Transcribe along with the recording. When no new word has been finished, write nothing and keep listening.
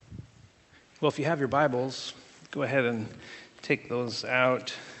Well, if you have your Bibles, go ahead and take those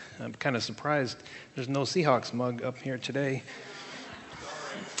out. I'm kind of surprised there's no Seahawks mug up here today.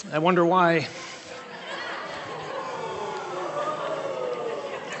 I wonder why.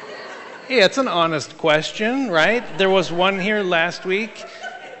 Yeah, it's an honest question, right? There was one here last week,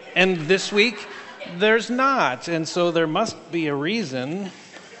 and this week there's not. And so there must be a reason.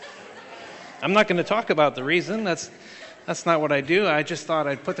 I'm not going to talk about the reason. That's not what I do. I just thought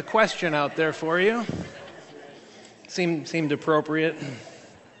I'd put the question out there for you. Seemed appropriate.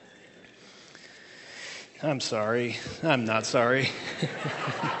 I'm sorry. I'm not sorry.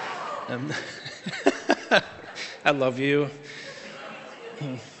 I love you.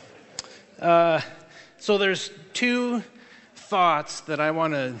 So there's two thoughts that I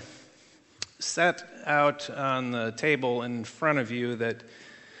want to set out on the table in front of you that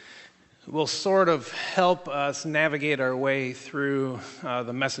will sort of help us navigate our way through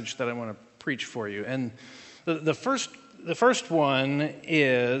the message that I want to preach for you. And the first one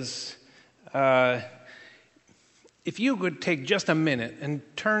is, if you would take just a minute and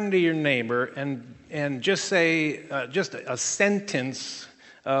turn to your neighbor and just say just a sentence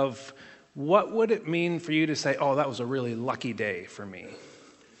of what would it mean for you to say, "Oh, that was a really lucky day for me."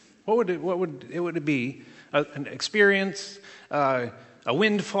 What would it be? An experience, a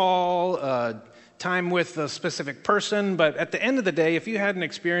windfall, time with a specific person, but at the end of the day, if you had an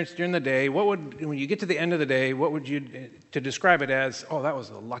experience during the day, when you get to the end of the day, what would you, to describe it as, "Oh, that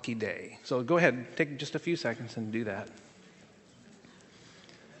was a lucky day"? So go ahead, take just a few seconds and do that.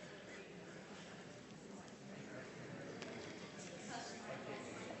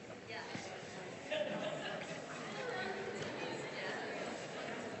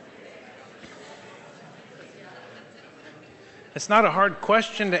 It's not a hard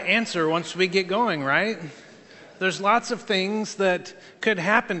question to answer once we get going, right? There's lots of things that could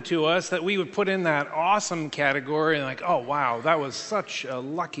happen to us that we would put in that awesome category, and like, "Oh, wow, that was such a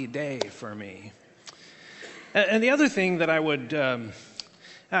lucky day for me." And the other thing that I would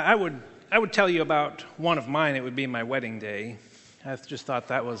tell you about one of mine, it would be my wedding day. I just thought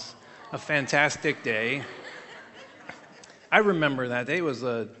that was a fantastic day. I remember that day. It was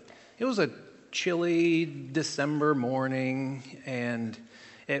a chilly December morning, and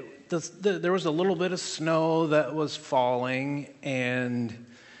there was a little bit of snow that was falling, and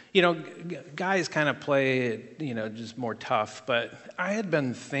guys kind of play it, just more tough. But I had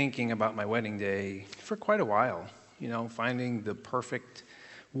been thinking about my wedding day for quite a while, finding the perfect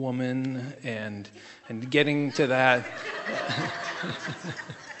woman and getting to that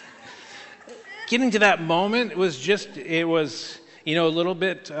moment. It was a little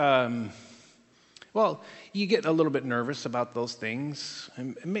bit. Well, you get a little bit nervous about those things,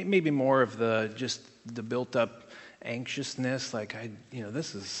 and maybe more of the built-up anxiousness, like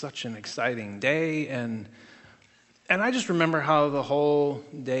this is such an exciting day, and I just remember how the whole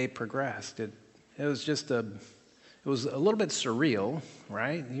day progressed. It was a little bit surreal,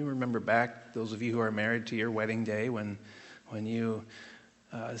 right? You remember back, those of you who are married, to your wedding day when you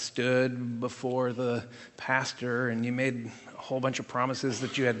stood before the pastor and you made a whole bunch of promises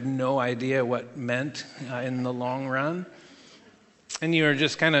that you had no idea what meant in the long run. And you were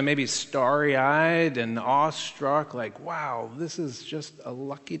just kind of maybe starry-eyed and awestruck, like, "Wow, this is just a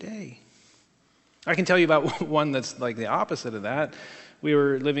lucky day." I can tell you about one that's like the opposite of that. We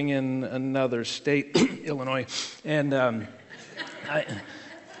were living in another state, Illinois, and I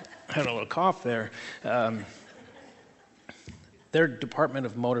had a little cough there. Their Department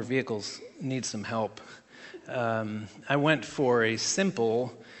of Motor Vehicles needs some help. I went for a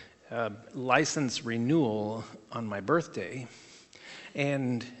simple license renewal on my birthday,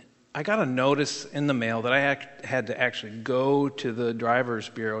 and I got a notice in the mail that I had to actually go to the driver's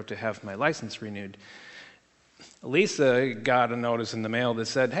bureau to have my license renewed. Lisa got a notice in the mail that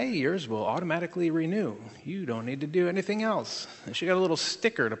said, "Hey, yours will automatically renew. You don't need to do anything else." And she got a little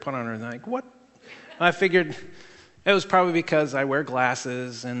sticker to put on her, and I'm like, "What?" I figured it was probably because I wear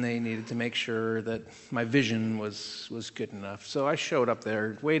glasses and they needed to make sure that my vision was good enough. So I showed up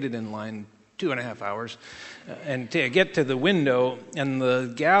there, waited in line 2.5 hours, and to get to the window, and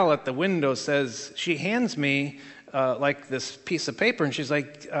the gal at the window she hands me like this piece of paper, and she's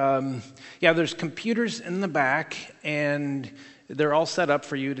like, "Yeah, there's computers in the back, and they're all set up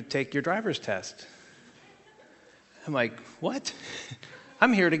for you to take your driver's test." I'm like, "What?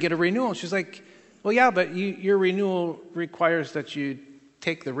 I'm here to get a renewal." She's like, "Well, yeah, but your renewal requires that you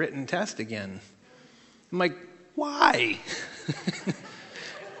take the written test again." I'm like, "Why?"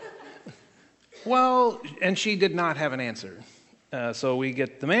 Well, and she did not have an answer. So we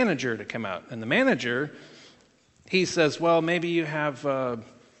get the manager to come out. And the manager, he says, "Well, maybe you have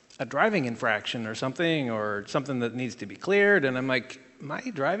a a driving infraction or something that needs to be cleared. And I'm like, my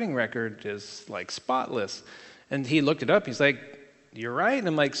driving record is like spotless. And he looked it up. He's like, you're right. And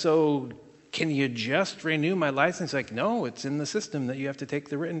I'm like, so can you just renew my license? He's like, no, it's in the system that you have to take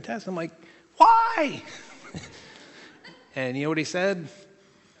the written test. I'm like, why? And you know what he said?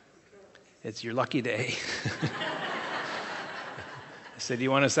 It's your lucky day. I said, do you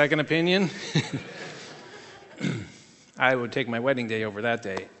want a second opinion? I would take my wedding day over that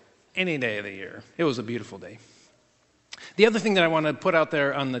day, any day of the year. It was a beautiful day. The other thing that I want to put out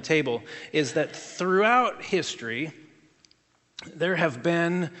there on the table is that throughout history, there have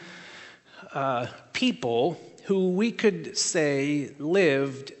been people who we could say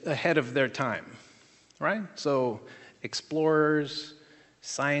lived ahead of their time, right? So explorers,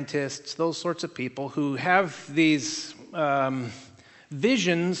 scientists, those sorts of people who have these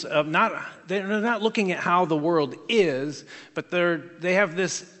visions of they're not looking at how the world is, but they have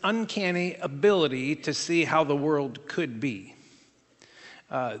this uncanny ability to see how the world could be.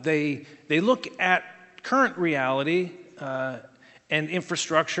 They look at current reality and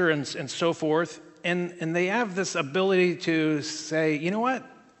infrastructure and so forth, and they have this ability to say, you know what,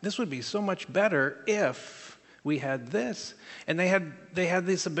 this would be so much better if we had this. And they had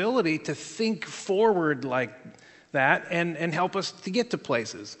this ability to think forward like that and help us to get to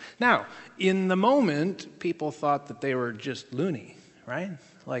places. Now, in the moment, people thought that they were just loony, right?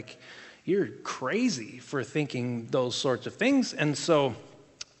 Like, you're crazy for thinking those sorts of things. And so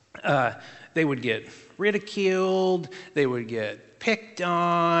they would get ridiculed, they would get picked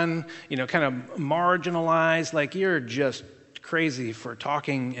on, kind of marginalized, like you're just crazy for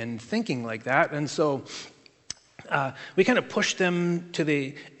talking and thinking like that. And so we kind of pushed them to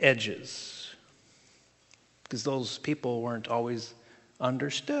the edges because those people weren't always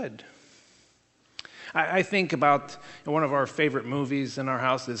understood. I think about one of our favorite movies in our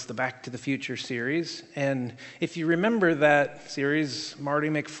house is the Back to the Future series. And if you remember that series, Marty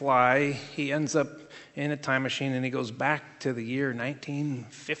McFly, he ends up in a time machine and he goes back to the year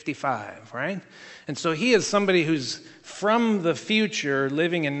 1955, right? And so he is somebody who's from the future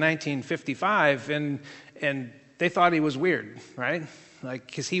living in 1955, and they thought he was weird, right? Like,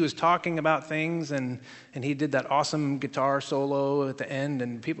 because he was talking about things and he did that awesome guitar solo at the end,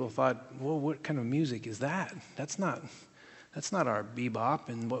 and people thought, well, what kind of music is that? That's not our bebop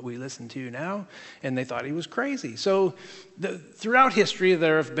and what we listen to now. And they thought he was crazy. So throughout history,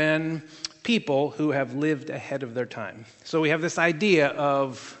 there have been people who have lived ahead of their time. So we have this idea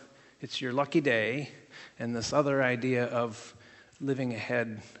of it's your lucky day, and this other idea of living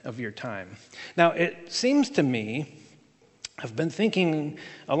ahead of your time. Now, it seems to me, I've been thinking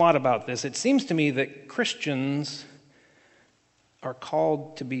a lot about this. It seems to me that Christians are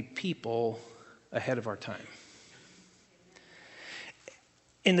called to be people ahead of our time.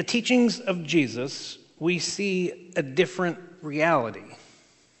 In the teachings of Jesus, we see a different reality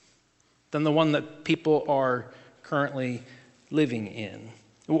than the one that people are currently living in.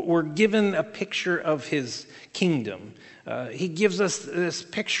 We're given a picture of his kingdom. He gives us this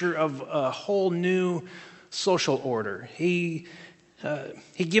picture of a whole new social order. He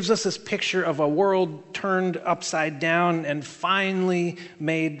gives us this picture of a world turned upside down and finally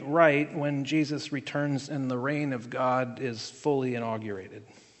made right when Jesus returns and the reign of God is fully inaugurated.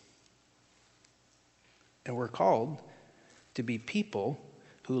 And we're called to be people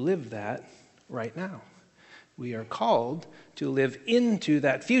who live that right now. We are called to live into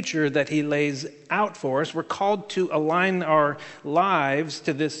that future that he lays out for us. We're called to align our lives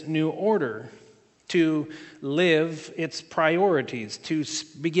to this new order, to live its priorities, to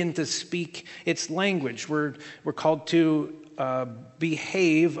begin to speak its language. We're called to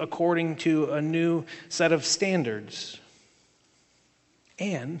behave according to a new set of standards.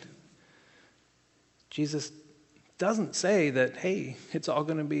 And Jesus doesn't say that, hey, it's all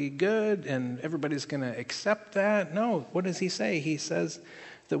going to be good and everybody's going to accept that. No, what does he say? He says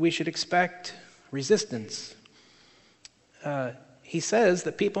that we should expect resistance. He says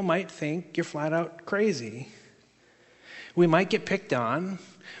that people might think you're flat out crazy. We might get picked on.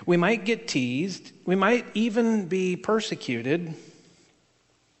 We might get teased. We might even be persecuted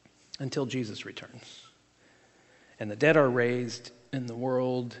until Jesus returns. And the dead are raised and the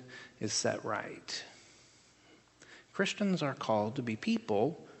world is set right. Christians are called to be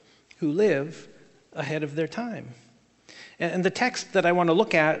people who live ahead of their time. And the text that I want to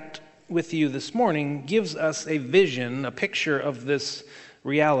look at with you this morning gives us a vision, a picture of this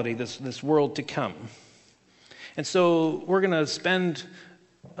reality, this world to come. And so we're going to spend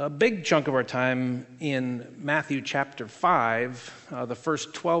a big chunk of our time in Matthew chapter 5, the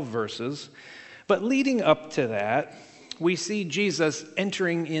first 12 verses. But leading up to that, we see Jesus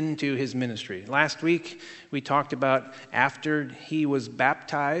entering into his ministry. Last week, we talked about after he was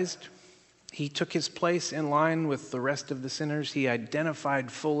baptized, he took his place in line with the rest of the sinners. He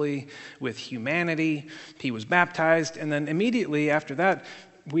identified fully with humanity. He was baptized, and then immediately after that,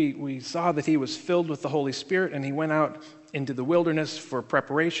 we saw that he was filled with the Holy Spirit, and he went out into the wilderness for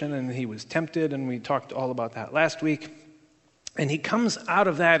preparation, and he was tempted, and we talked all about that last week. And he comes out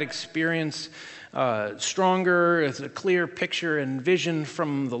of that experience stronger, as a clear picture and vision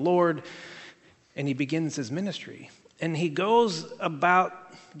from the Lord, and he begins his ministry. And he goes about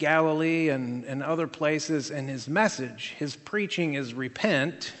Galilee and other places, and his message, his preaching is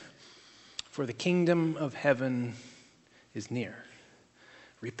repent, for the kingdom of heaven is near.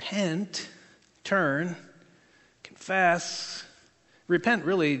 Repent, turn, confess. Repent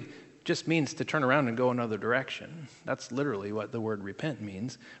really just means to turn around and go another direction. That's literally what the word repent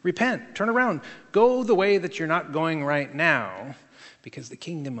means. Repent, turn around, go the way that you're not going right now, because the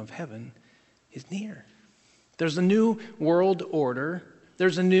kingdom of heaven is near. There's a new world order.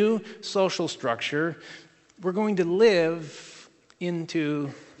 There's a new social structure. We're going to live into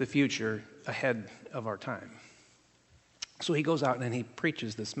the future ahead of our time. So he goes out and he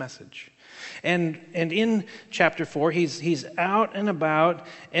preaches this message. And in chapter 4, he's out and about,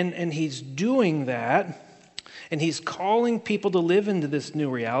 and he's doing that, and he's calling people to live into this new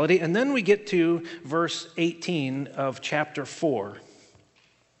reality. And then we get to verse 18 of chapter 4.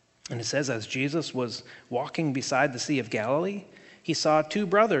 And it says, as Jesus was walking beside the Sea of Galilee, he saw two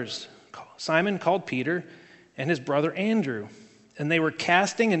brothers, Simon called Peter, and his brother Andrew. And they were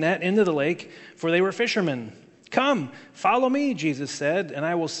casting a net into the lake, for they were fishermen. Come, follow me, Jesus said, and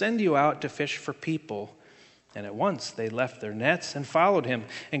I will send you out to fish for people. And at once they left their nets and followed him.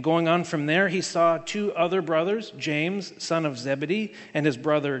 And going on from there, he saw two other brothers, James, son of Zebedee, and his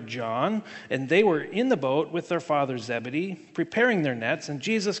brother John. And they were in the boat with their father Zebedee, preparing their nets. And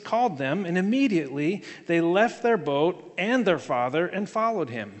Jesus called them, and immediately they left their boat and their father and followed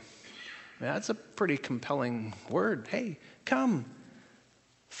him. Now, that's a pretty compelling word. Hey, come,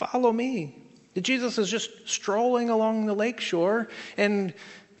 follow me. Jesus is just strolling along the lakeshore, and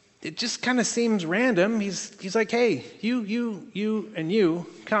it just kind of seems random. He's like, hey, you, and you,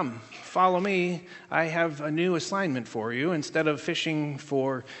 come, follow me. I have a new assignment for you. Instead of fishing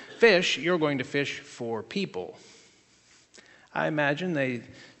for fish, you're going to fish for people. I imagine they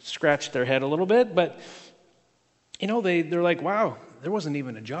scratched their head a little bit, but, they're like, wow, there wasn't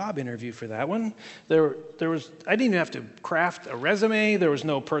even a job interview for that one. I didn't even have to craft a resume. There was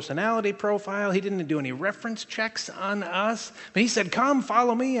no personality profile. He didn't do any reference checks on us. But he said, come,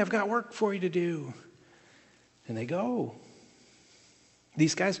 follow me. I've got work for you to do. And they go.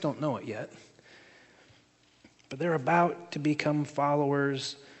 These guys don't know it yet. But they're about to become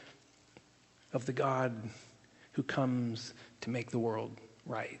followers of the God who comes to make the world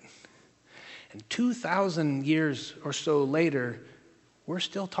right. And 2,000 years or so later, we're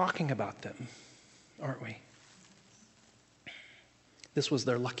still talking about them, aren't we? This was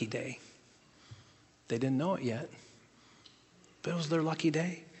their lucky day. They didn't know it yet, but it was their lucky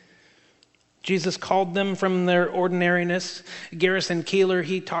day. Jesus called them from their ordinariness. Garrison Keillor,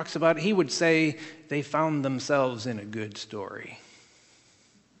 he talks about, he would say they found themselves in a good story.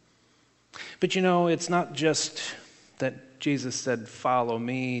 But it's not just that Jesus said, follow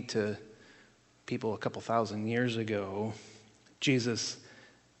me to people a couple thousand years ago. Jesus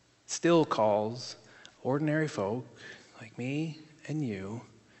still calls ordinary folk like me and you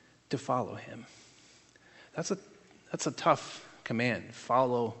to follow him. That's a tough command.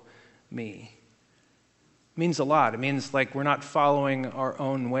 Follow me. It means a lot. It means like we're not following our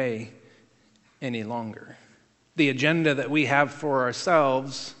own way any longer. The agenda that we have for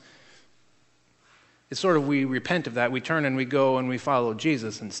ourselves, it's sort of we repent of that. We turn and we go and we follow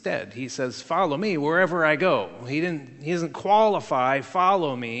Jesus instead. He says, follow me wherever I go. He doesn't qualify,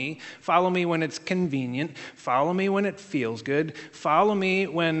 follow me. Follow me when it's convenient. Follow me when it feels good. Follow me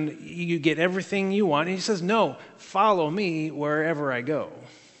when you get everything you want. And he says, no, follow me wherever I go.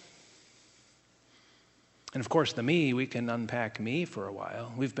 And of course, the me, we can unpack me for a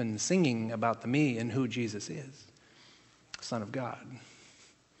while. We've been singing about the me and who Jesus is. Son of God,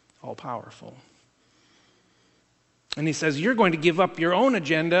 all-powerful. And he says, you're going to give up your own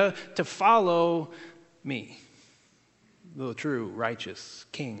agenda to follow me, the true righteous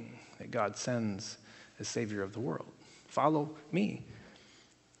King that God sends as Savior of the world. Follow me.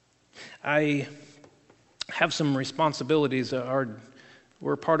 I have some responsibilities.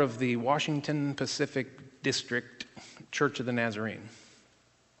 We're part of the Washington Pacific District Church of the Nazarene.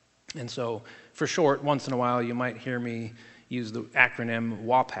 And so, for short, once in a while, you might hear me use the acronym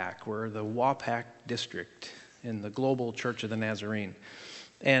WAPAC. We're the WAPAC District in the Global Church of the Nazarene.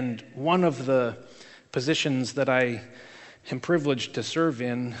 And one of the positions that I am privileged to serve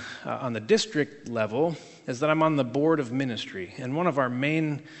in on the district level is that I'm on the board of ministry. And one of our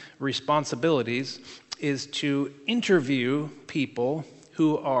main responsibilities is to interview people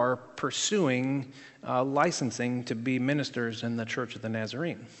who are pursuing licensing to be ministers in the Church of the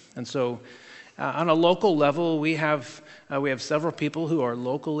Nazarene. And so on a local level, we have several people who are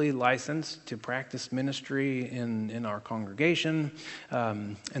locally licensed to practice ministry in our congregation.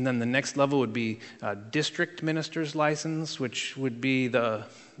 And then the next level would be district minister's license, which would be the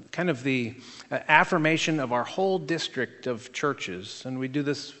kind of the affirmation of our whole district of churches. And we do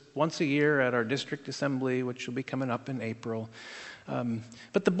this once a year at our district assembly, which will be coming up in April.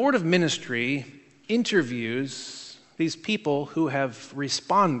 But the board of ministry interviews these people who have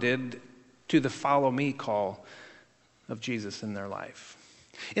responded to the follow me call of Jesus in their life,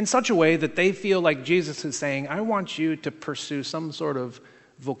 in such a way that they feel like Jesus is saying, I want you to pursue some sort of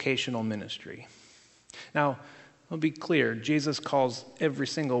vocational ministry. Now, I'll be clear, Jesus calls every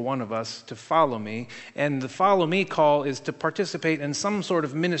single one of us to follow me, and the follow me call is to participate in some sort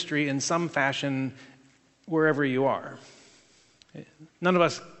of ministry in some fashion wherever you are. None of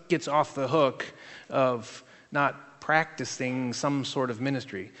us gets off the hook of not practicing some sort of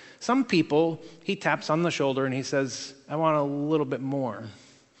ministry. Some people, he taps on the shoulder and he says, I want a little bit more.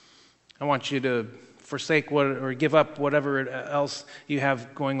 I want you to forsake or give up whatever else you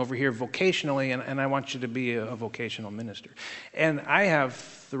have going over here vocationally, and I want you to be a vocational minister. And I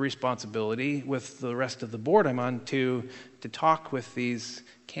have the responsibility with the rest of the board I'm on to talk with these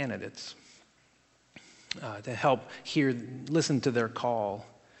candidates, to help listen to their call,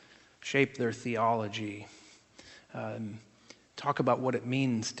 shape their theology, talk about what it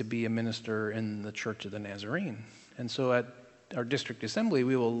means to be a minister in the Church of the Nazarene. And so at our district assembly,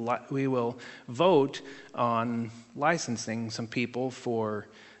 we will vote on licensing some people for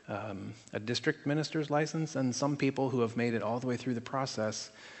a district minister's license and some people who have made it all the way through the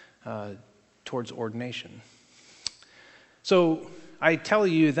process towards ordination. So I tell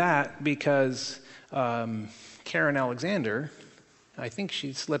you that because Karen Alexander, I think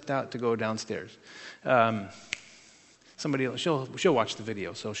she slipped out to go downstairs. Somebody else, she'll watch the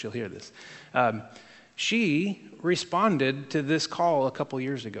video, so she'll hear this. She responded to this call a couple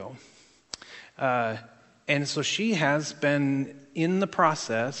years ago. And so she has been in the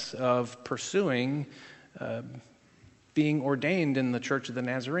process of pursuing being ordained in the Church of the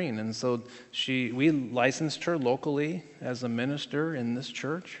Nazarene. And so we licensed her locally as a minister in this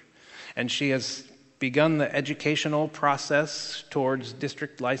church. And she has begun the educational process towards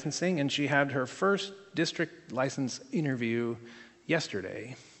district licensing, and she had her first district license interview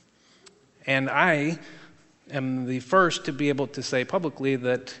yesterday. And I am the first to be able to say publicly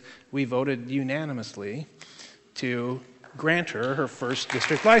that we voted unanimously to grant her first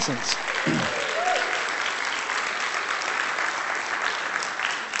district license.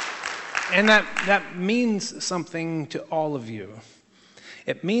 And that means something to all of you.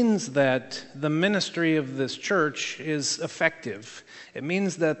 It means that the ministry of this church is effective. It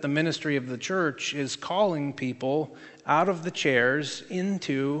means that the ministry of the church is calling people out of the chairs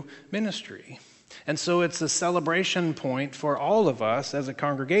into ministry. And so it's a celebration point for all of us as a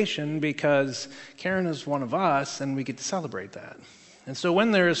congregation because Karen is one of us and we get to celebrate that. And so when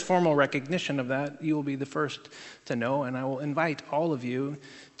there is formal recognition of that, you will be the first to know, and I will invite all of you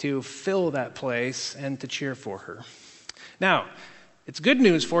to fill that place and to cheer for her. Now, it's good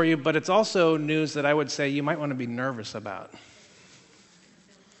news for you, but it's also news that I would say you might want to be nervous about.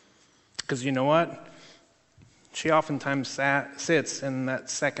 Because you know what? She oftentimes sits in that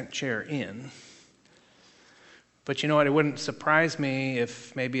second chair in. But you know what? It wouldn't surprise me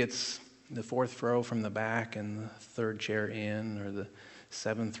if maybe it's the fourth row from the back and the third chair in, or the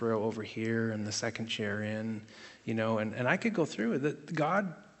seventh row over here and the second chair in, and I could go through it.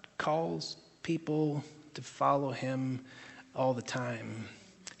 God calls people to follow him all the time.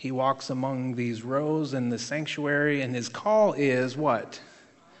 He walks among these rows in the sanctuary, and his call is what?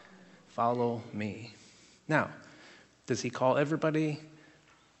 Follow me. Now, does he call everybody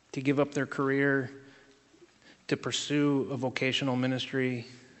to give up their career, to pursue a vocational ministry?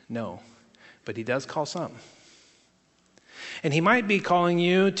 No. But he does call some. And he might be calling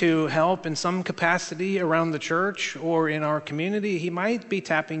you to help in some capacity around the church or in our community. He might be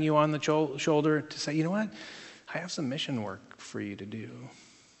tapping you on the shoulder to say, you know what? I have some mission work for you to do.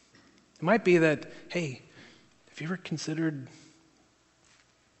 It might be that, hey, have you ever considered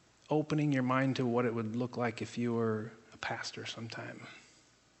opening your mind to what it would look like if you were a pastor sometime?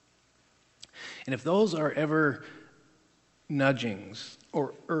 And if those are ever nudgings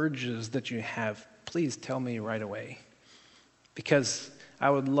or urges that you have, please tell me right away. Because I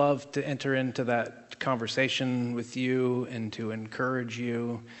would love to enter into that conversation with you and to encourage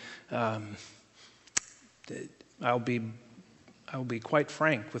you. I'll be quite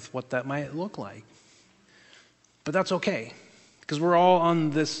frank with what that might look like. But that's okay, because we're all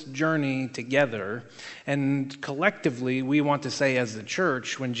on this journey together, and collectively we want to say as the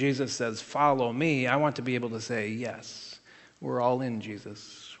church, when Jesus says, "Follow me," I want to be able to say, yes, we're all in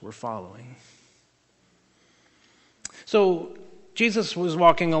Jesus, we're following. So Jesus was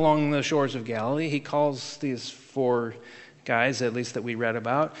walking along the shores of Galilee. He calls these 4 guys, at least that we read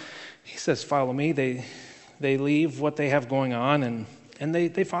about. He says, "Follow me." They leave what they have going on and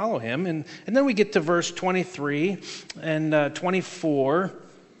they follow him. And then we get to verse 23 and 24,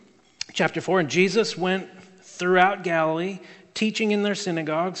 chapter 4. And Jesus went throughout Galilee, teaching in their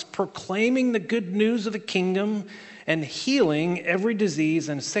synagogues, proclaiming the good news of the kingdom, and healing every disease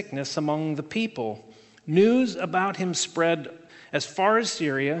and sickness among the people. News about him spread as far as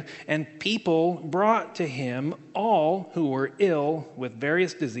Syria, and people brought to him all who were ill with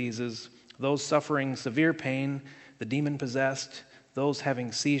various diseases, those suffering severe pain, the demon-possessed, those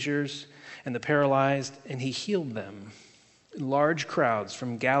having seizures, and the paralyzed, and he healed them. Large crowds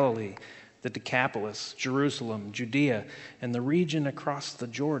from Galilee, the Decapolis, Jerusalem, Judea, and the region across the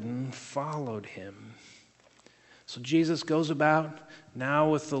Jordan followed him. So Jesus goes about now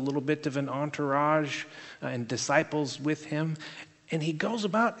with a little bit of an entourage and disciples with him, and he goes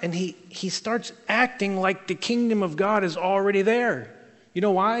about and he starts acting like the kingdom of God is already there. You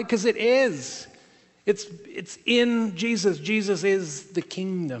know why? Because it is. It's in Jesus. Jesus is the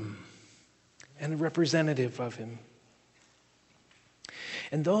kingdom and a representative of him.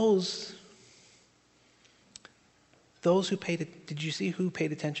 And those who did you see who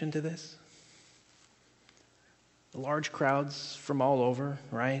paid attention to this? The large crowds from all over,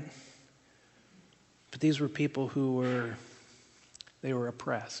 right? But these were people who were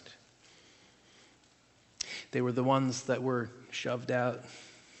oppressed. They were the ones that were shoved out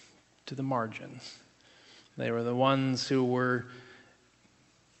to the margins. They were the ones who were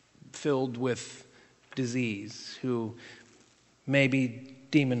filled with disease, who may be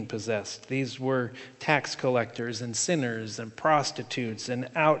demon-possessed. These were tax collectors and sinners and prostitutes and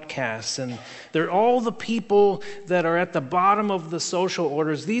outcasts. And they're all the people that are at the bottom of the social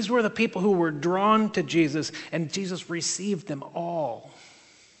orders. These were the people who were drawn to Jesus, and Jesus received them all.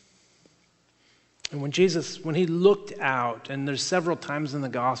 And when he looked out, and there's several times in the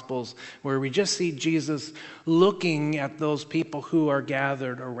Gospels where we just see Jesus looking at those people who are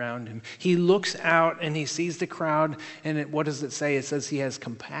gathered around him. He looks out and he sees the crowd, and what does it say? It says he has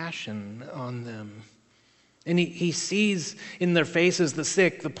compassion on them. And he sees in their faces the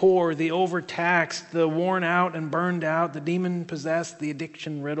sick, the poor, the overtaxed, the worn out and burned out, the demon-possessed, the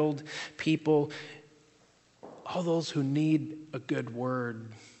addiction-riddled people, all those who need a good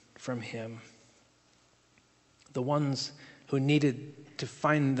word from him. The ones who needed to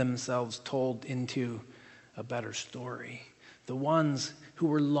find themselves told into a better story. The ones who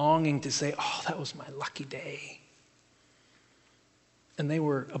were longing to say, "Oh, that was my lucky day." And they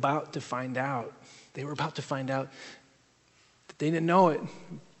were about to find out. They were about to find out that they didn't know it,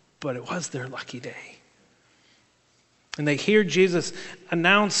 but it was their lucky day. And they hear Jesus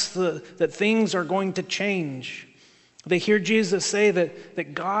announce that things are going to change. They hear Jesus say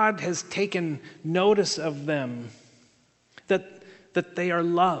that God has taken notice of them, that they are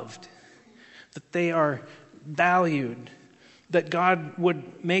loved, that they are valued, that God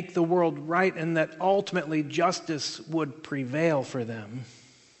would make the world right, and that ultimately justice would prevail for them.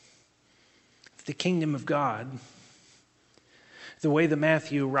 The kingdom of God, the way that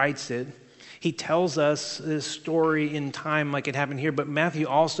Matthew writes it, he tells us this story in time like it happened here, but Matthew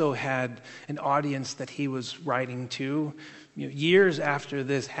also had an audience that he was writing to. Years after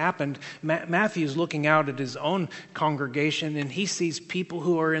this happened, Matthew's looking out at his own congregation, and he sees people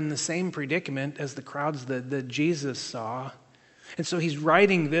who are in the same predicament as the crowds that Jesus saw. And so he's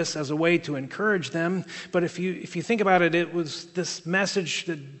writing this as a way to encourage them. But if you think about it, it was this message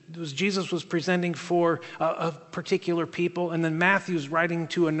that Jesus was presenting for a particular people, and then Matthew's writing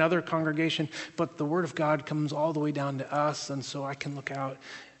to another congregation. But the Word of God comes all the way down to us, and so I can look out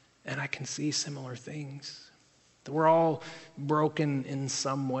and I can see similar things. That we're all broken in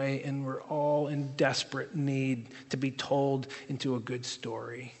some way, and we're all in desperate need to be told into a good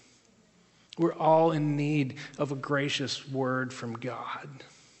story. We're all in need of a gracious word from God.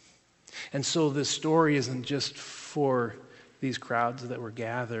 And so this story isn't just for these crowds that were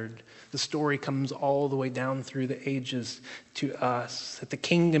gathered. The story comes all the way down through the ages to us. That the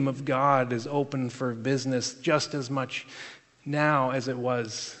kingdom of God is open for business just as much now as it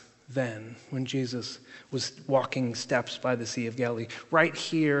was then when Jesus was walking steps by the Sea of Galilee. Right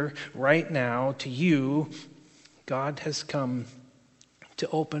here, right now, to you, God has come to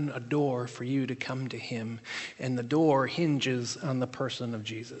open a door for you to come to him, and the door hinges on the person of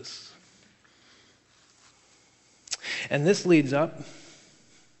Jesus. And this leads up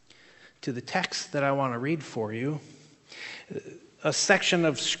to the text that I want to read for you. A section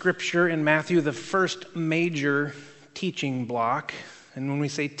of Scripture in Matthew, the first major teaching block. And when we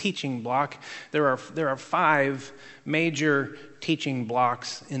say teaching block, there are 5 major teaching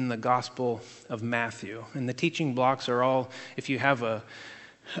blocks in the Gospel of Matthew. And the teaching blocks are all, if you have a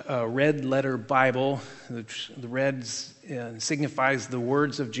red letter Bible, the red signifies the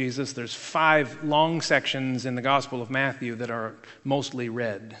words of Jesus. There's 5 long sections in the Gospel of Matthew that are mostly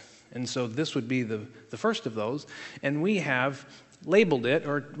red. And so this would be the first of those. And we have labeled it,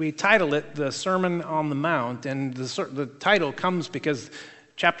 or we titled it, the Sermon on the Mount. And the title comes because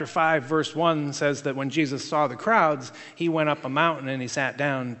chapter 5, verse 1 says that when Jesus saw the crowds, he went up a mountain and he sat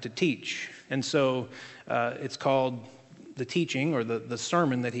down to teach. And so it's called the teaching, or the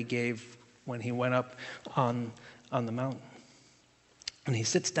sermon that he gave when he went up on the mountain. And he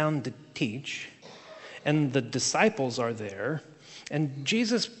sits down to teach, and the disciples are there, and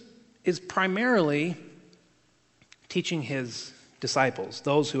Jesus is primarily teaching his disciples,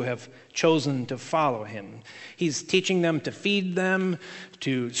 those who have chosen to follow him. He's teaching them to feed them,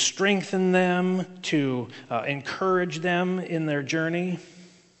 to strengthen them, to encourage them in their journey.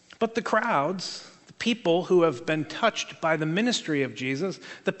 But the crowds, the people who have been touched by the ministry of Jesus,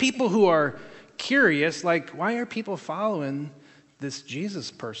 the people who are curious, like, why are people following this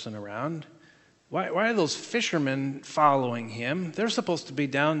Jesus person around? Why are those fishermen following him? They're supposed to be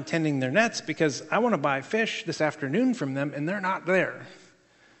down tending their nets because I want to buy fish this afternoon from them, and they're not there.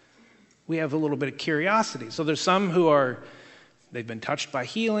 We have a little bit of curiosity. So there's some who they've been touched by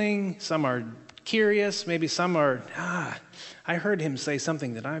healing. Some are curious. Maybe some are, I heard him say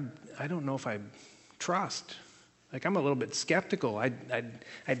something that I don't know if I trust. Like, I'm a little bit skeptical.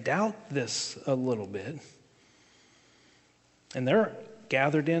 I doubt this a little bit. And they're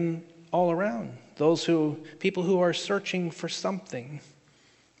gathered in all around. People who are searching for something.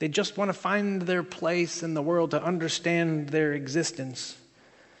 They just want to find their place in the world, to understand their existence.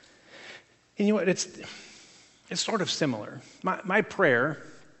 And you know what? It's sort of similar. My prayer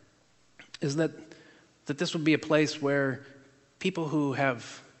is that this would be a place where people who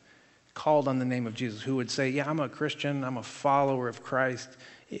have called on the name of Jesus, who would say, yeah, I'm a Christian, I'm a follower of Christ.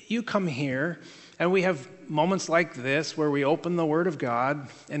 You come here, and we have moments like this where we open the Word of God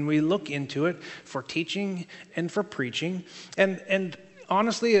and we look into it for teaching and for preaching. And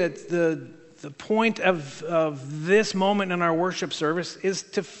honestly, the point of this moment in our worship service is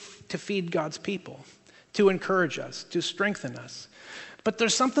to feed God's people, to encourage us, to strengthen us. But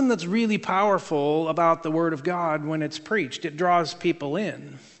there's something that's really powerful about the Word of God when it's preached. It draws people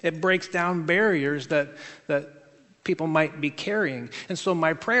in. It breaks down barriers that people might be carrying. And so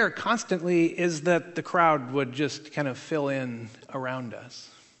my prayer constantly is that the crowd would just kind of fill in around us.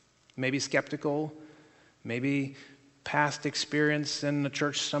 Maybe skeptical, maybe past experience in the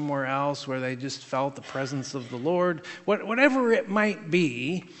church somewhere else where they just felt the presence of the Lord. Whatever it might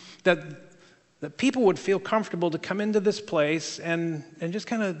be, that people would feel comfortable to come into this place and just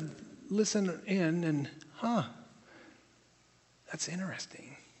kind of listen in and, that's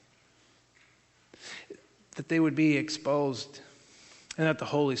interesting. That they would be exposed, and that the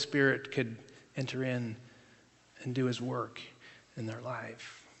Holy Spirit could enter in and do his work in their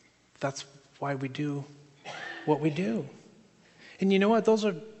life. That's why we do what we do. And you know what?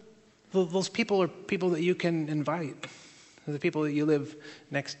 Those people are people that you can invite. They're the people that you live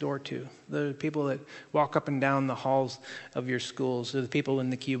next door to. They're the people that walk up and down the halls of your schools. They're the people in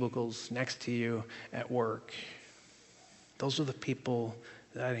the cubicles next to you at work. Those are the people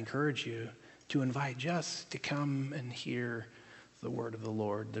that I'd encourage you to invite just to come and hear the word of the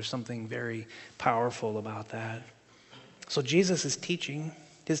Lord. There's something very powerful about that. So Jesus is teaching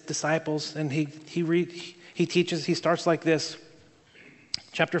his disciples, and he teaches. He starts like this,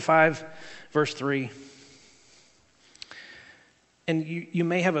 chapter 5, verse 3. And you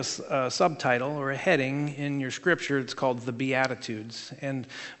may have a subtitle or a heading in your scripture. It's called the Beatitudes. And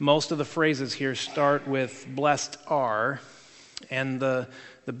most of the phrases here start with blessed are. And the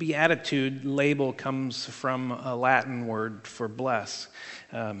Beatitude label comes from a Latin word for bless.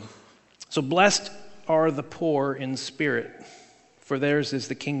 So blessed are the poor in spirit, for theirs is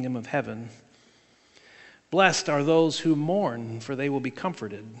the kingdom of heaven. Blessed are those who mourn, for they will be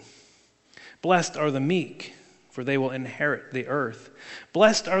comforted. Blessed are the meek, for they will inherit the earth.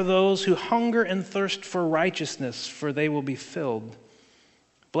 Blessed are those who hunger and thirst for righteousness, for they will be filled.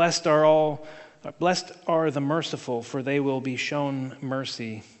 Blessed are the merciful, for they will be shown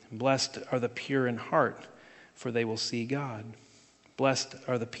mercy. Blessed are the pure in heart, for they will see God. Blessed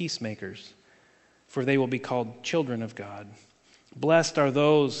are the peacemakers, for they will be called children of God. Blessed are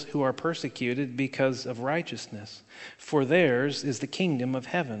those who are persecuted because of righteousness, for theirs is the kingdom of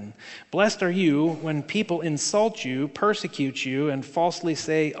heaven. Blessed are you when people insult you, persecute you, and falsely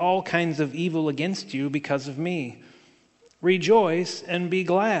say all kinds of evil against you because of me. Rejoice and be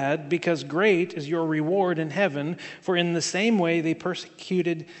glad, because great is your reward in heaven, for in the same way they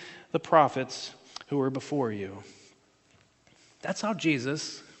persecuted the prophets who were before you. That's how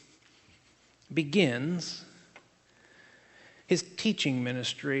Jesus begins his teaching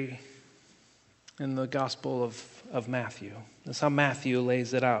ministry in the Gospel of Matthew. That's how Matthew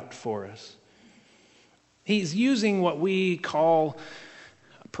lays it out for us. He's using what we call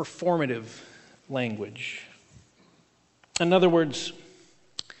performative language. In other words,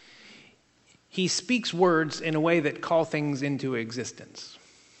 he speaks words in a way that call things into existence.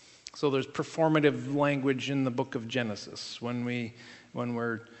 So there's performative language in the book of Genesis when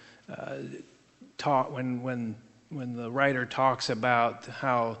the writer talks about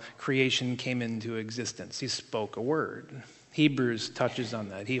how creation came into existence. He spoke a word. Hebrews touches on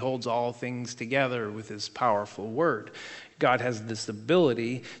that. He holds all things together with his powerful word. God has this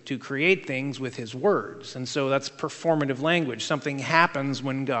ability to create things with his words. And so that's performative language. Something happens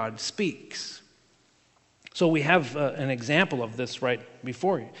when God speaks. So we have an example of this right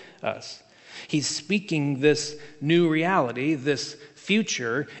before us. He's speaking this new reality, this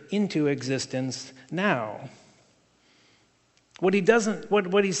future, into existence now. What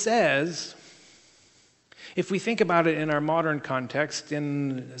he says, if we think about it in our modern context,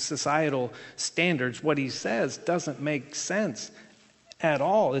 in societal standards, what he says doesn't make sense at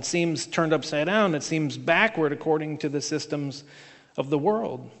all. It seems turned upside down. It seems backward according to the systems of the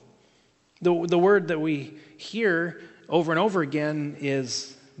world. The word that we hear over and over again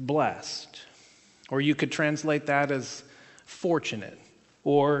is blessed. Or you could translate that as fortunate.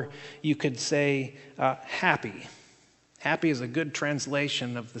 Or you could say happy. Happy is a good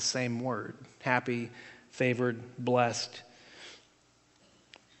translation of the same word. Happy, favored, blessed.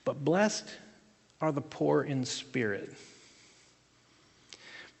 But blessed are the poor in spirit.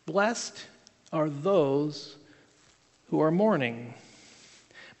 Blessed are those who are mourning.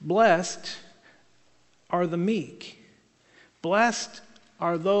 Blessed are the meek. Blessed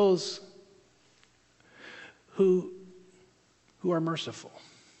are those who are merciful.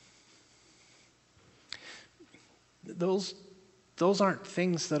 Those aren't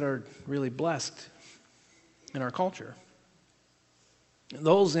things that are really blessed in our culture.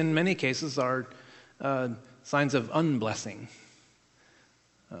 Those, in many cases, are signs of unblessing,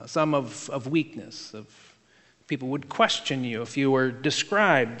 some of weakness. People would question you if you were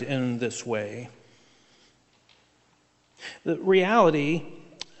described in this way. The reality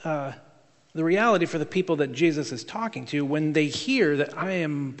for the people that Jesus is talking to, when they hear that I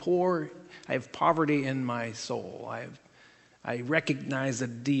am poor, I have poverty in my soul, I recognize a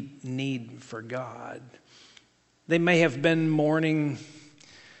deep need for God. They may have been mourning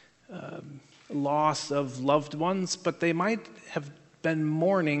loss of loved ones, but they might have been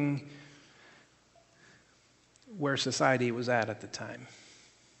mourning where society was at the time.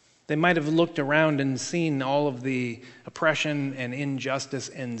 They might have looked around and seen all of the oppression and injustice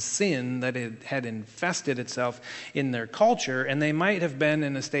and sin that had infested itself in their culture, and they might have been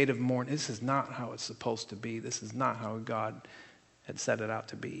in a state of mourning. This is not how it's supposed to be. This is not how God had set it out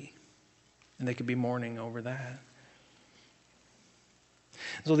to be. And they could be mourning over that.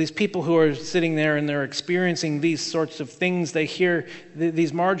 So these people who are sitting there and they're experiencing these sorts of things, they hear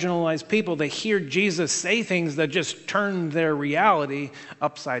these marginalized people, they hear Jesus say things that just turn their reality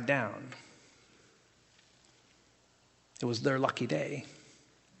upside down. It was their lucky day.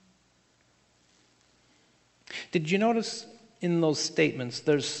 Did you notice in those statements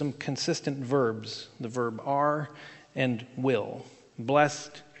there's some consistent verbs, the verb are and will.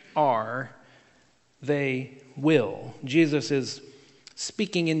 Blessed are, they will. Jesus is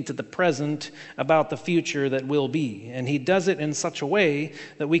speaking into the present about the future that will be. And he does it in such a way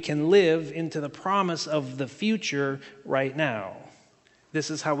that we can live into the promise of the future right now.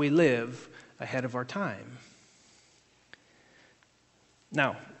 This is how we live ahead of our time.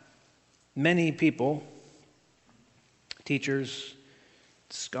 Now, many people, teachers,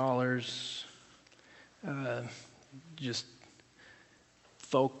 scholars, just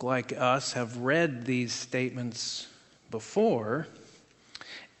folk like us have read these statements before,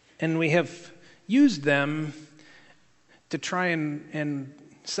 and we have used them to try and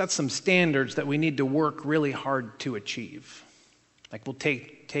set some standards that we need to work really hard to achieve. Like we'll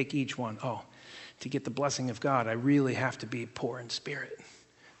take take each one. Oh, to get the blessing of God, I really have to be poor in spirit.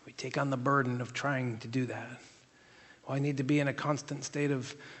 We take on the burden of trying to do that. Well, I need to be in a constant state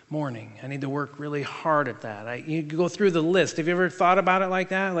of mourning. I need to work really hard at that. You go through the list. Have you ever thought about it like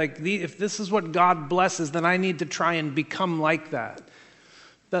that? If this is what God blesses, then I need to try and become like that.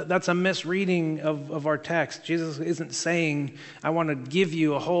 That's a misreading of our text. Jesus isn't saying, I want to give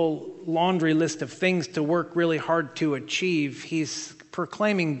you a whole laundry list of things to work really hard to achieve. He's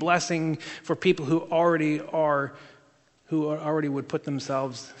proclaiming blessing for people who already would put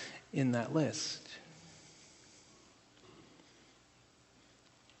themselves in that list.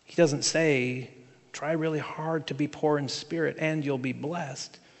 He doesn't say, try really hard to be poor in spirit and you'll be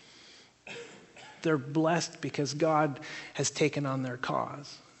blessed. They're blessed because God has taken on their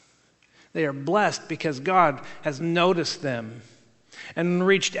cause. They are blessed because God has noticed them and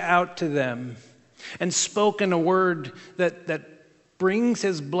reached out to them and spoken a word that brings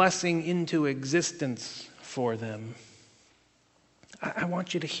his blessing into existence for them. I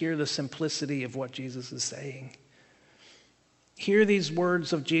want you to hear the simplicity of what Jesus is saying. Hear these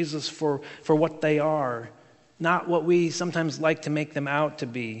words of Jesus for what they are, not what we sometimes like to make them out to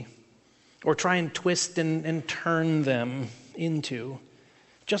be, or try and twist and turn them into.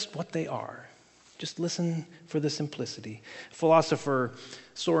 Just what they are. Just listen for the simplicity. Philosopher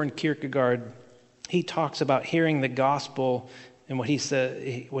Soren Kierkegaard, he talks about hearing the gospel in what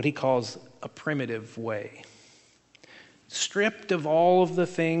he calls a primitive way. Stripped of all of the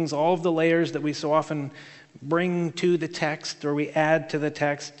things, all of the layers that we so often bring to the text or we add to the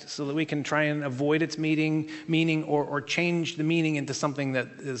text so that we can try and avoid its meaning or change the meaning into something that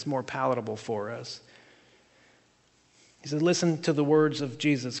is more palatable for us. He said, listen to the words of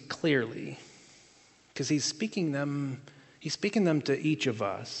Jesus clearly, because he's speaking them to each of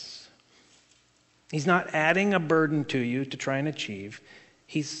us. He's not adding a burden to you to try and achieve.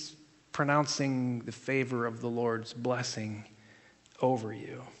 He's pronouncing the favor of the Lord's blessing over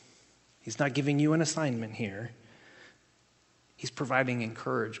you. He's not giving you an assignment here. He's providing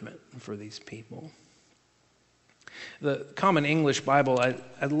encouragement for these people. The Common English Bible,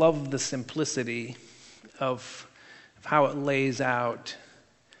 I love the simplicity of how it lays out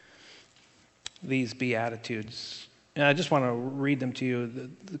these Beatitudes. And I just want to read them to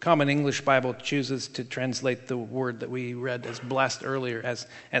you. The Common English Bible chooses to translate the word that we read as blessed earlier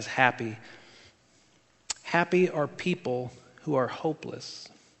as happy. Happy are people who are hopeless,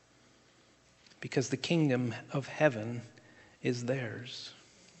 because the kingdom of heaven is theirs.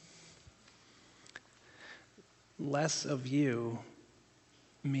 Less of you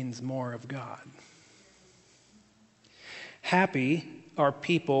means more of God. Happy are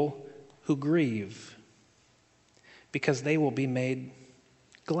people who grieve, because they will be made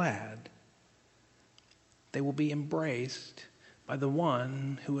glad. They will be embraced by the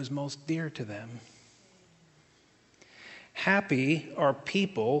one who is most dear to them. Happy are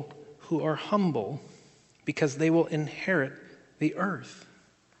people who are humble, because they will inherit the earth.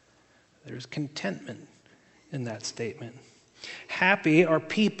 There's contentment in that statement. Happy are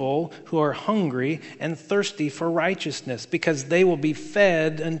people who are hungry and thirsty for righteousness, because they will be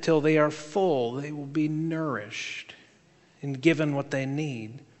fed until they are full. They will be nourished and given what they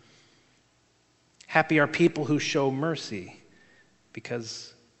need. Happy are people who show mercy,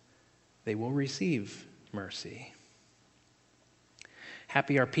 because they will receive mercy.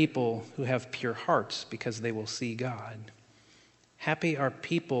 Happy are people who have pure hearts, because they will see God. Happy are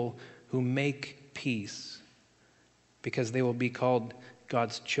people who make peace, because they will be called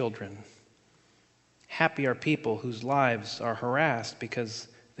God's children. Happy are people whose lives are harassed because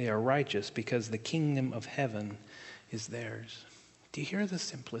they are righteous, because the kingdom of heaven is theirs. Do you hear the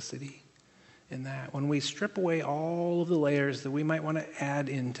simplicity in that? When we strip away all of the layers that we might want to add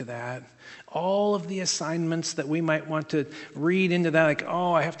into that, all of the assignments that we might want to read into that, like,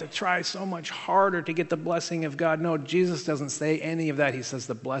 oh, I have to try so much harder to get the blessing of God. No, Jesus doesn't say any of that. He says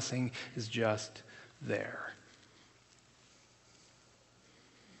the blessing is just there.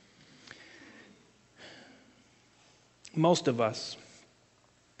 Most of us,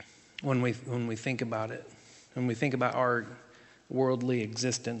 when we think about it, when we think about our worldly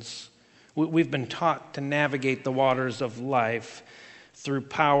existence, we've been taught to navigate the waters of life through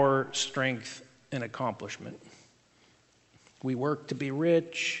power, strength, and accomplishment. We work to be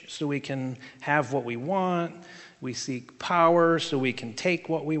rich so we can have what we want. We seek power so we can take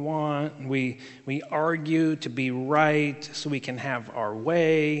what we want. We argue to be right so we can have our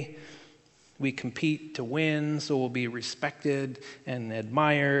way. We compete to win so we'll be respected and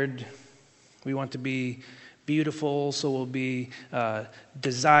admired. We want to be beautiful so we'll be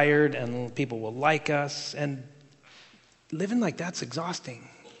desired and people will like us. And living like that's exhausting.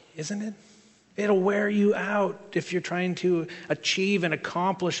 isn't it? It'll wear you out if you're trying to achieve and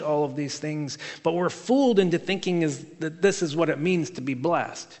accomplish all of these things. But we're fooled into thinking that this is what it means to be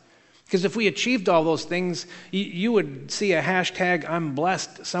blessed. Because if we achieved all those things, you would see a hashtag "I'm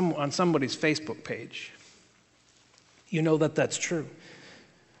blessed" on somebody's Facebook page. You know that that's true.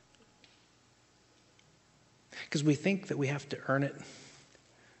 Because we think that we have to earn it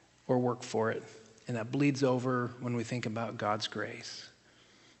or work for it. And that bleeds over when we think about God's grace.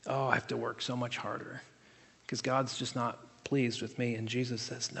 Oh, I have to work so much harder because God's just not pleased with me. And Jesus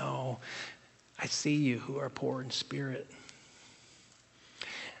says, no, I see you who are poor in spirit.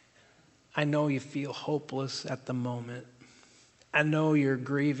 I know you feel hopeless at the moment. I know you're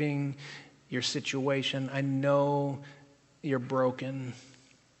grieving your situation. I know you're broken.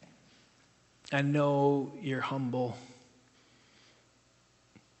 I know you're humble.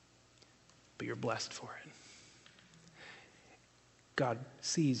 But you're blessed for it. God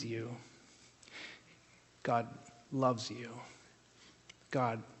sees you. God loves you.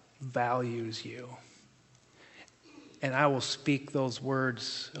 God values you. And I will speak those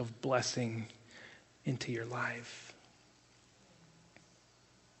words of blessing into your life.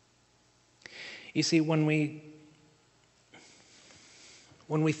 You see, when we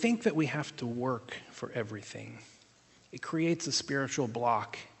think that we have to work for everything, it creates a spiritual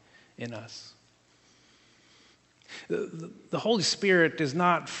block in us. The Holy Spirit is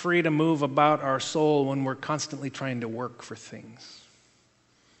not free to move about our soul when we're constantly trying to work for things.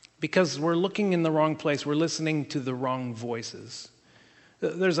 Because we're looking in the wrong place, we're listening to the wrong voices.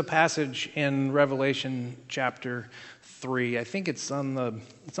 There's a passage in Revelation chapter 3. I think it's on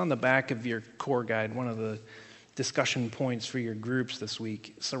the back of your core guide. One of the discussion points for your groups this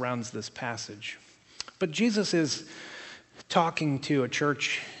week surrounds this passage. But Jesus is talking to a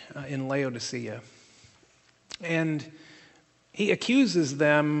church in Laodicea. And he accuses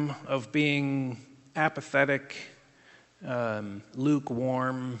them of being apathetic,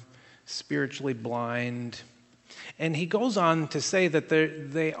 lukewarm, spiritually blind. And he goes on to say that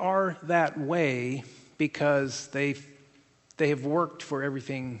they are that way because they have worked for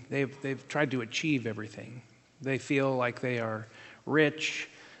everything. They've tried to achieve everything. They feel like they are rich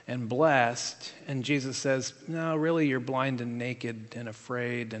and blessed. And Jesus says, no, really, you're blind and naked and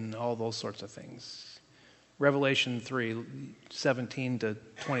afraid and all those sorts of things. Revelation 3, 17 to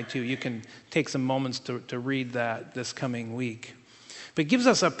 22. You can take some moments to read that this coming week. But it gives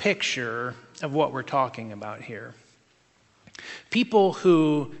us a picture of what we're talking about here. People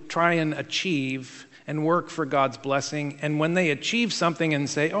who try and achieve and work for God's blessing, and when they achieve something and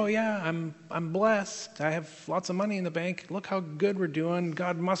say, oh yeah, I'm blessed, I have lots of money in the bank, look how good we're doing,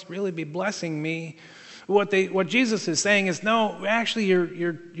 God must really be blessing me. What Jesus is saying is, no, actually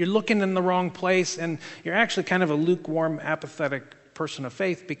you're looking in the wrong place, and you're actually kind of a lukewarm, apathetic person of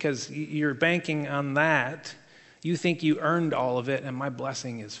faith because you're banking on that. You think you earned all of it, and my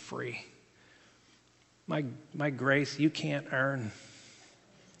blessing is free. My grace you can't earn.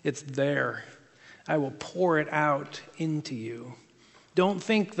 It's there. I will pour it out into you. Don't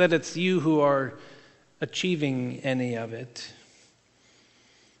think that it's you who are achieving any of it.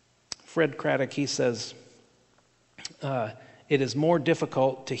 Fred Craddock, he says, it is more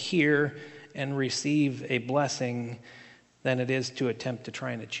difficult to hear and receive a blessing than it is to attempt to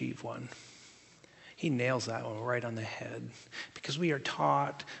try and achieve one. He nails that one right on the head. Because we are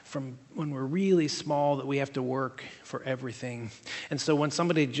taught from when we're really small that we have to work for everything. And so when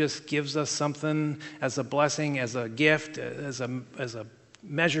somebody just gives us something as a blessing, as a gift, as a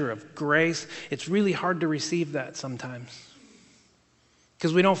measure of grace, it's really hard to receive that sometimes.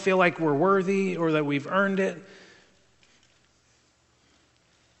 Because we don't feel like we're worthy or that we've earned it.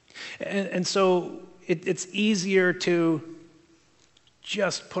 And so it's easier to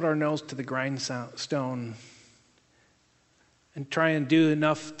just put our nose to the grindstone and try and do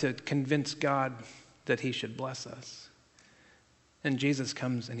enough to convince God that he should bless us. And Jesus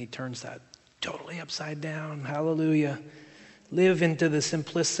comes and he turns that totally upside down. Hallelujah. Live into the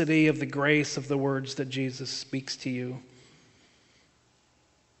simplicity of the grace of the words that Jesus speaks to you.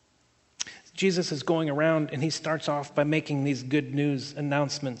 Jesus is going around and he starts off by making these good news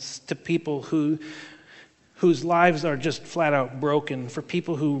announcements to people whose lives are just flat out broken, for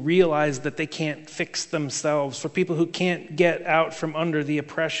people who realize that they can't fix themselves, for people who can't get out from under the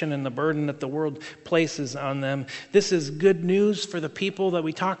oppression and the burden that the world places on them. This is good news for the people that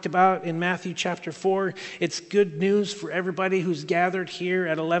we talked about in Matthew chapter 4. It's good news for everybody who's gathered here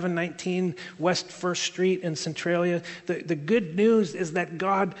at 1119 West 1st Street in Centralia. The good news is that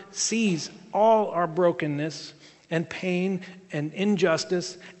God sees all our brokenness and pain and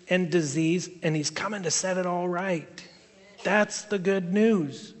injustice and disease, and he's coming to set it all right. That's the good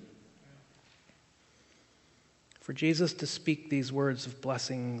news. For Jesus to speak these words of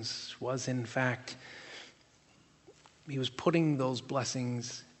blessings was, in fact, he was putting those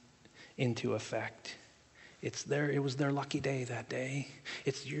blessings into effect. It was their lucky day that day.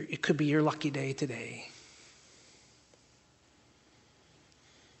 It could be your lucky day today.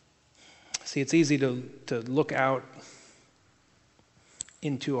 See, it's easy to look out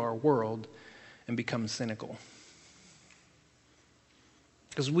into our world and become cynical.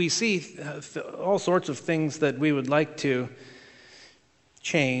 Because we see all sorts of things that we would like to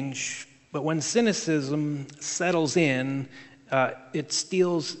change, but when cynicism settles in, it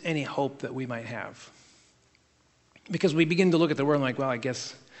steals any hope that we might have. Because we begin to look at the world like, well, I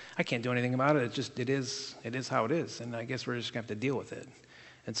guess I can't do anything about it. It is how it is, and I guess we're just going to have to deal with it.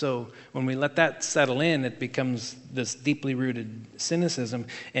 And so when we let that settle in, it becomes this deeply rooted cynicism,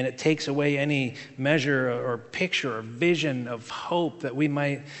 and it takes away any measure or picture or vision of hope that we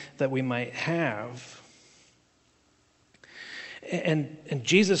might have. And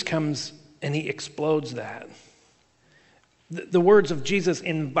Jesus comes and he explodes that. The words of Jesus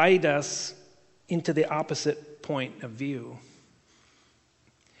invite us into the opposite point of view.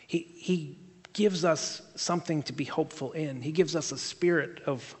 He gives us something to be hopeful in. He gives us a spirit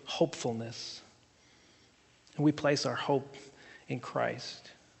of hopefulness. And we place our hope in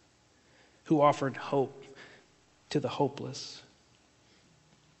Christ, who offered hope to the hopeless.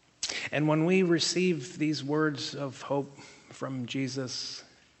 And when we receive these words of hope from Jesus,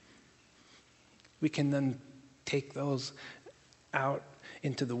 we can then take those out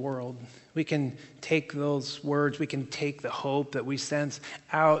into the world. We can take those words, we can take the hope that we sense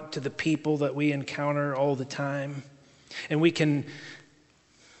out to the people that we encounter all the time. And we can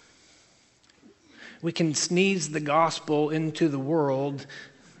sneeze the gospel into the world,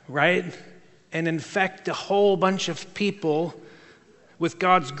 right? And infect a whole bunch of people with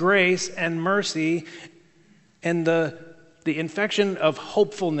God's grace and mercy and the infection of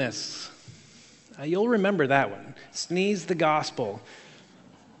hopefulness. You'll remember that one. Sneeze the gospel.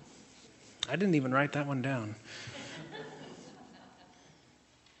 I didn't even write that one down.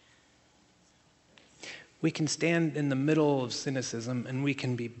 We can stand in the middle of cynicism and we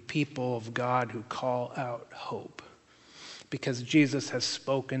can be people of God who call out hope because Jesus has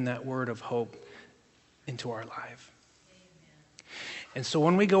spoken that word of hope into our life. And so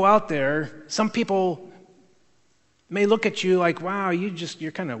when we go out there, some people may look at you like, wow,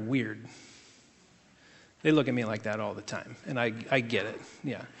 you're kind of weird. They look at me like that all the time, and I get it,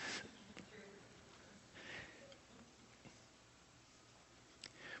 yeah.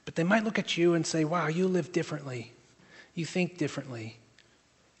 But they might look at you and say, wow, you live differently. You think differently.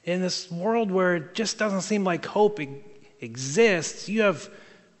 In this world where it just doesn't seem like hope exists, you have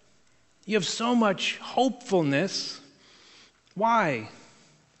so much hopefulness. Why?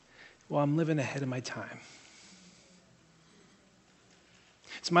 Well, I'm living ahead of my time.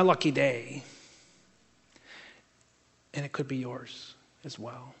 It's my lucky day. And it could be yours as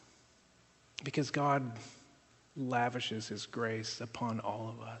well. Because God lavishes his grace upon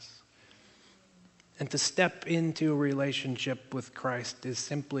all of us. And to step into a relationship with Christ is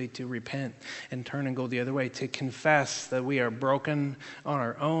simply to repent and turn and go the other way, to confess that we are broken on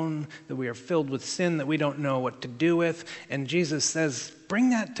our own, that we are filled with sin that we don't know what to do with. And Jesus says, bring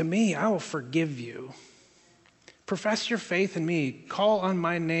that to me, I will forgive you. Profess your faith in me, call on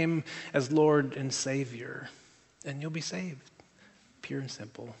my name as Lord and Savior, and you'll be saved. Pure and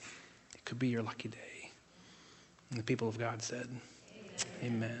simple. It could be your lucky day. And the people of God said,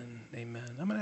 amen. Amen.